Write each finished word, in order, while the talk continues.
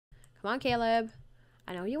Come on, Caleb.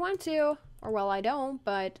 I know you want to. Or well, I don't,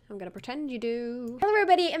 but I'm gonna pretend you do. Hello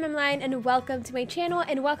everybody, eemmilinee, and welcome to my channel,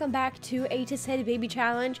 and welcome back to A to Z Baby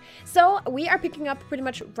Challenge. So we are picking up pretty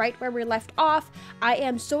much right where we left off. I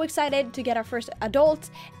am so excited to get our first adult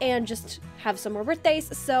and just have some more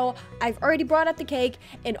birthdays. So I've already brought out the cake,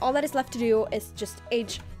 and all that is left to do is just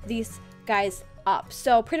age these guys up.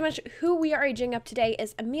 So pretty much who we are aging up today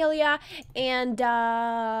is Amelia and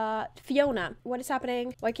Fiona. What is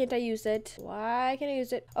happening? Why can't I use it? Why can't I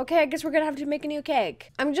use it? Okay, I guess we're gonna have to make a new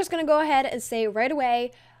cake. I'm just gonna go ahead and say right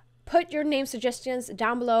away, put your name suggestions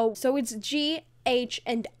down below. So it's G, H,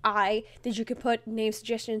 and I that you can put name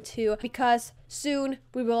suggestion to, because soon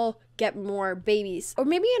we will get more babies. Or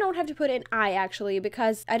maybe I don't have to put an I actually,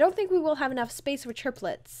 because I don't think we will have enough space for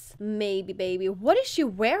triplets. Maybe, baby. What is she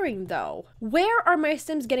wearing though? Where are my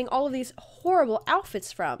Sims getting all of these horrible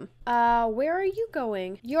outfits from? Where are you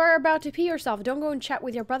going? You're about to pee yourself. Don't go and chat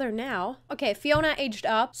with your brother now. Okay, Fiona aged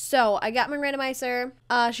up. So I got my randomizer.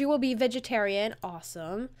 She will be vegetarian.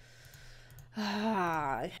 Awesome.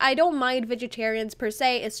 I don't mind vegetarians per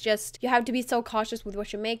se, it's just you have to be so cautious with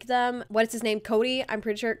what you make them. What is his name? Cody. I'm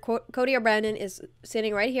pretty sure Cody or Brandon is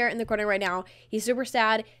sitting right here in the corner right now. He's super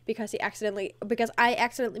sad because I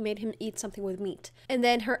accidentally made him eat something with meat. And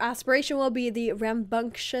then her aspiration will be the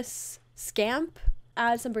rambunctious scamp.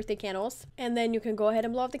 Add some birthday candles, and then you can go ahead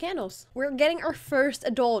and blow up the candles. We're getting our first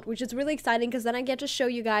adult, which is really exciting because then I get to show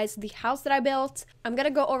you guys the house that I built. I'm gonna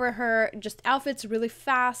go over her just outfits really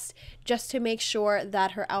fast just to make sure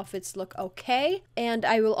that her outfits look okay, and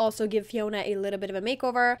I will also give Fiona a little bit of a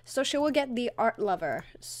makeover, so she will get the art lover.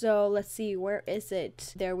 So let's see, where is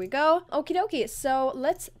it? There we go. Okie dokie. So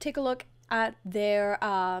let's take a look at their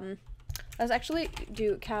let's actually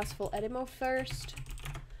do cast full edit mode first.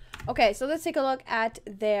 Okay, so let's take a look at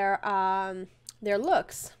their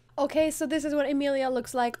looks. Okay, so this is what Amelia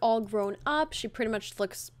looks like all grown up. She pretty much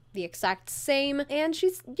looks the exact same, and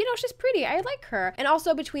she's, you know, she's pretty. I like her. And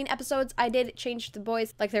also between episodes I did change the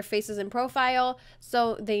boys, like their faces in profile,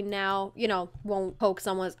 so they now, you know, won't poke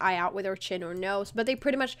someone's eye out with their chin or nose, but they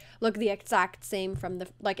pretty much look the exact same from the,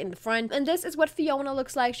 like, in the front. And this is what Fiona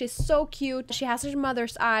looks like. She's so cute. She has her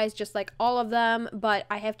mother's eyes just like all of them, but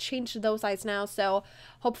I have changed those eyes now, so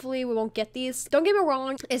hopefully we won't get these. Don't get me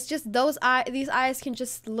wrong, it's just these eyes can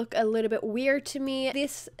just look a little bit weird to me.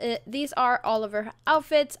 These are all of her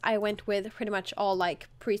outfits. I went with pretty much all like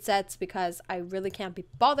presets because I really can't be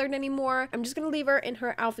bothered anymore. I'm just gonna leave her in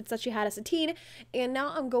her outfits that she had as a teen, and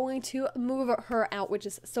now I'm going to move her out, which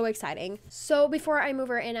is so exciting. So before I move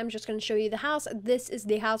her in, I'm just gonna show you the house. This is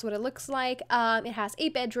the house, what it looks like. It has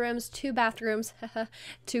 8 bedrooms, 2 bathrooms.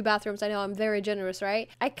 2 bathrooms. I know I'm very generous, right?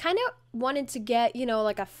 I kind of wanted to get, you know,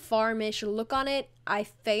 like a farmish look on it. I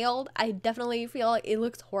failed. I definitely feel like it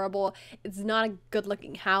looks horrible. It's not a good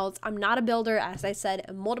looking house. I'm not a builder, as I said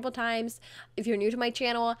multiple times. If you're new to my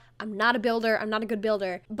channel, I'm not a builder. I'm not a good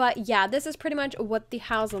builder. But yeah, this is pretty much what the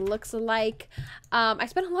house looks like. I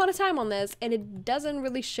spent a lot of time on this and it doesn't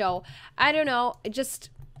really show. I don't know. It just,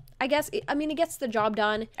 I guess, I mean, it gets the job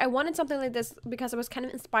done. I wanted something like this because I was kind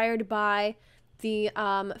of inspired by the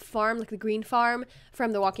farm, like the green farm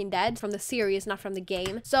from The Walking Dead, from the series, not from the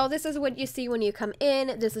game. So this is what you see when you come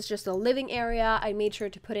in. This is just a living area. I made sure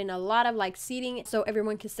to put in a lot of like seating so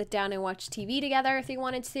everyone can sit down and watch TV together if they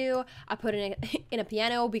wanted to. I put in a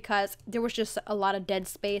piano because there was just a lot of dead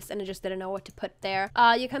space and I just didn't know what to put there.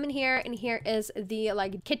 You come in here, and here is the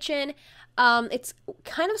like kitchen. It's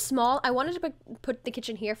kind of small. I wanted to put the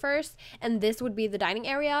kitchen here first, and this would be the dining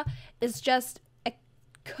area. It's just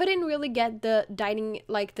couldn't really get the dining,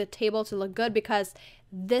 like the table, to look good because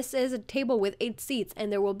this is a table with 8 seats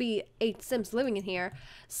and there will be 8 Sims living in here.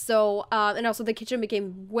 So and also the kitchen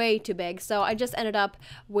became way too big, so I just ended up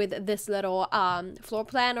with this little floor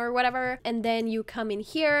plan or whatever. And then you come in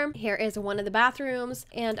here. Here is one of the bathrooms,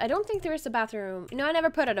 and I don't think there is a bathroom. No, I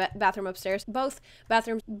never put a bathroom upstairs. Both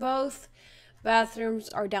bathrooms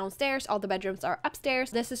are downstairs, all the bedrooms are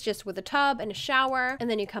upstairs. This is just with a tub and a shower, and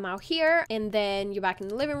then you come out here, and then you're back in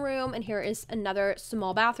the living room, and here is another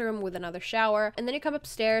small bathroom with another shower, and then you come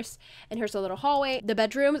upstairs, and here's a little hallway. The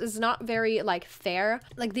bedrooms is not very like fair.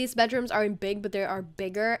 Like these bedrooms aren't big, but they are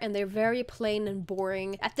bigger, and they're very plain and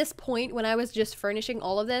boring. At this point, when I was just furnishing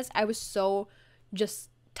all of this, I was so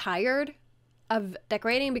just tired of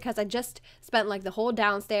decorating because I just spent like the whole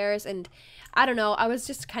downstairs, and I don't know, I was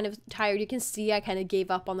just kind of tired. You can see I kind of gave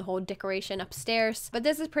up on the whole decoration upstairs, but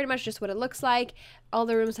this is pretty much just what it looks like. All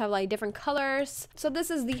the rooms have like different colors. So this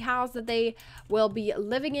is the house that they will be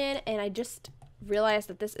living in, and I just realized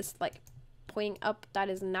that this is like pointing up. That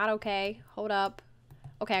is not okay. Hold up.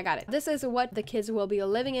 Okay, I got it. This is what the kids will be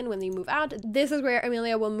living in when they move out. This is where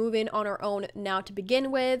Amelia will move in on her own now to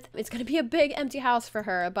begin with. It's gonna be a big empty house for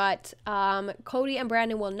her, but Cody and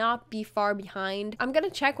Brandon will not be far behind. I'm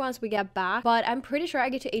gonna check once we get back, but I'm pretty sure I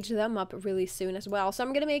get to age them up really soon as well. So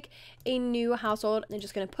I'm gonna make a new household and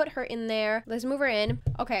just gonna put her in there. Let's move her in.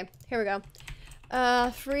 Okay, here we go.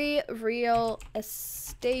 Free real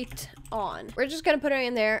estate on. We're just gonna put her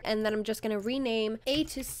in there, and then I'm just gonna rename A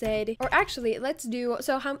to Sid. Or actually, let's do,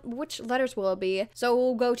 so which letters will it be? So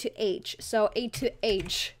we'll go to H. So A to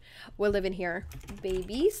H will live in here.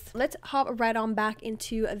 Babies. Let's hop right on back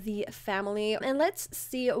into the family, and let's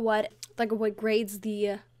see what grades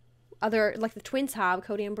the other, like the twins have,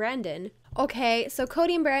 Cody and Brandon. Okay, so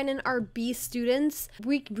Cody and Brandon are B students.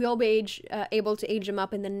 We will be able to age them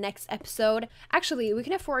up in the next episode. Actually, we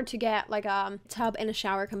can afford to get like a tub and a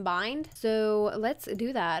shower combined. So let's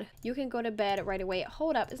do that. You can go to bed right away.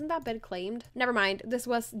 Hold up, isn't that bed claimed? Never mind, this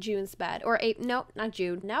was June's bed. Or no, not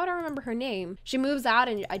June. Now I don't remember her name. She moves out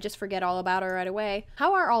and I just forget all about her right away.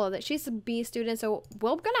 How are all of it? She's a B student, so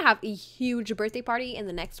we're gonna have a huge birthday party in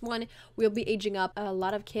the next one. We'll be aging up a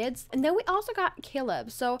lot of kids. And then we also got Caleb.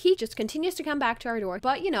 So he just continues to come back to our door,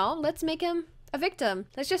 but you know, let's make him a victim.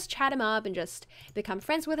 Let's just chat him up and just become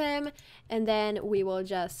friends with him, and then we will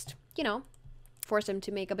just, you know, force him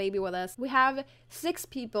to make a baby with us. We have 6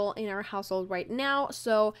 people in our household right now,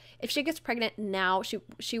 so if she gets pregnant now,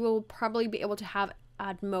 she will probably be able to have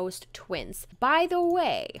at most twins. By the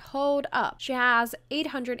way, hold up. She has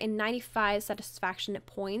 895 satisfaction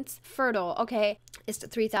points. Fertile, okay, it's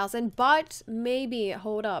 3,000, but maybe,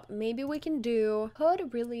 hold up, maybe we can do,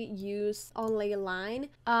 could really use only line.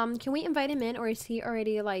 Can we invite him in, or is he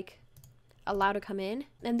already like allowed to come in?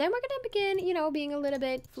 And then we're gonna begin, you know, being a little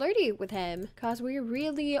bit flirty with him, because we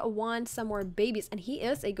really want some more babies, and he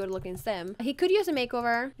is a good looking sim. He could use a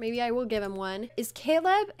makeover. Maybe I will give him one. Is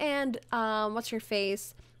Caleb and what's her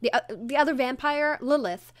face, the other vampire,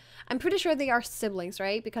 Lilith, I'm pretty sure they are siblings,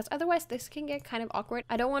 right? Because otherwise this can get kind of awkward.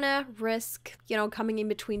 I don't want to risk, you know, coming in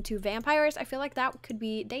between 2 vampires. I feel like that could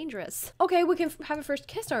be dangerous. Okay, we can have a first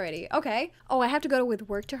kiss already. Okay. Oh, I have to go with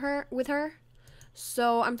her.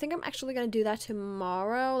 So I'm actually gonna do that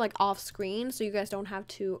tomorrow, like off screen, so you guys don't have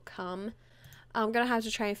to come. I'm gonna have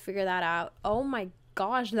to try and figure that out. Oh my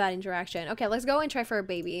gosh, that interaction. Okay, let's go and try for a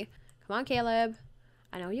baby. Come on, Caleb.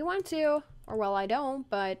 I know you want to, or well, I don't,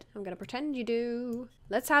 but I'm gonna pretend you do.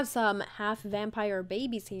 Let's have some half vampire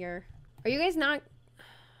babies here. Are you guys not?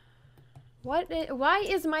 Why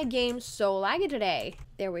is my game so laggy today?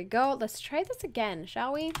 There we go. Let's try this again,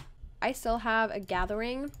 shall we? I still have a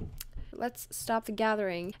gathering. Let's stop the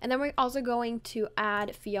gathering. And then we're also going to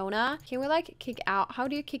add Fiona. Can we like kick out? How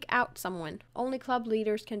do you kick out someone? Only club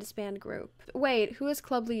leaders can disband group. Wait, who is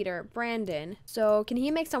club leader? Brandon. So can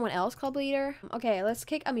he make someone else club leader? Okay, let's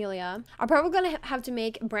kick Amelia. I'm probably gonna have to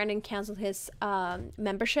make Brandon cancel his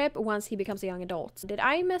membership once he becomes a young adult. Did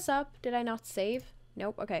I mess up? Did I not save?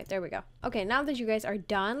 Nope. Okay, there we go. Okay, now that you guys are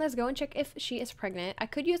done, let's go and check if she is pregnant. I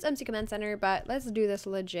could use MC Command Center, but let's do this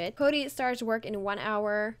legit. Cody starts work in 1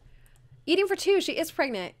 hour. Eating for 2, she is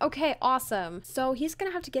pregnant. Okay, awesome. So he's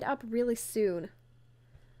gonna have to get up really soon.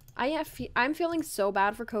 I'm feeling so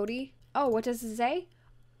bad for Cody. Oh, what does it say?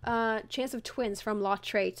 Chance of twins from Law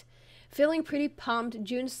Trait. Feeling pretty pumped.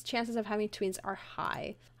 June's chances of having twins are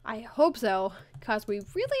high. I hope so, because we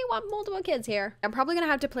really want multiple kids here. I'm probably gonna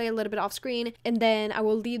have to play a little bit off screen, and then I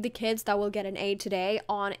will leave the kids that will get an A today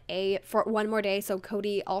on A for 1 more day, so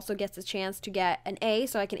Cody also gets a chance to get an A,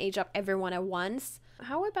 so I can age up everyone at once.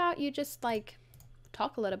 How about you just like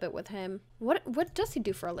talk a little bit with him? What does he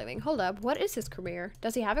do for a living? Hold up, what is his career?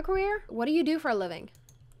 Does he have a career? What do you do for a living?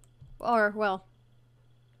 Or, well,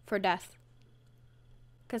 for death,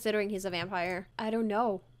 considering he's a vampire. I don't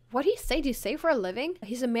know. What did he say? Did he say for a living?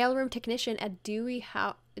 He's a mailroom technician at Dewey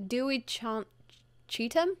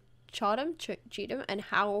Cheatham and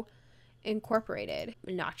Howe Incorporated.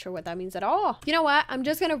 I'm not sure what that means at all. You know what? I'm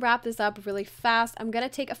just gonna wrap this up really fast. I'm gonna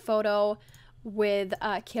take a photo with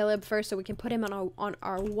Caleb first, so we can put him on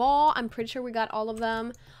our wall. I'm pretty sure we got all of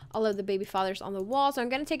them, all of the baby fathers on the wall. So I'm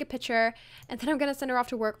gonna take a picture, and then I'm gonna send her off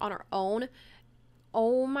to work on her own.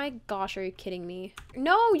 Oh my gosh, are you kidding me?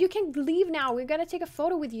 No, you can leave now. We gotta take a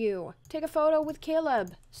photo with you. Take a photo with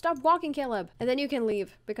Caleb. Stop walking, Caleb. And then you can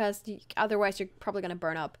leave, because otherwise you're probably gonna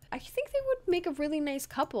burn up. I think they would make a really nice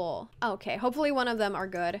couple. Okay, hopefully one of them are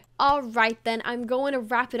good. All right, then I'm going to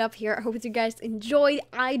wrap it up here. I hope you guys enjoyed.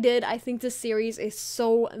 I did. I think this series is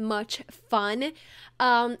so much fun.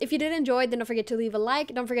 If you did enjoy, then don't forget to leave a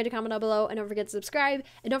like, don't forget to comment down below, and don't forget to subscribe,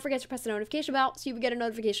 and don't forget to press the notification bell so you will get a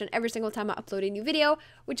notification every single time I upload a new video,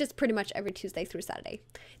 which is pretty much every Tuesday through Saturday.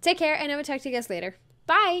 Take care, and I will talk to you guys later.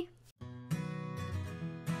 Bye.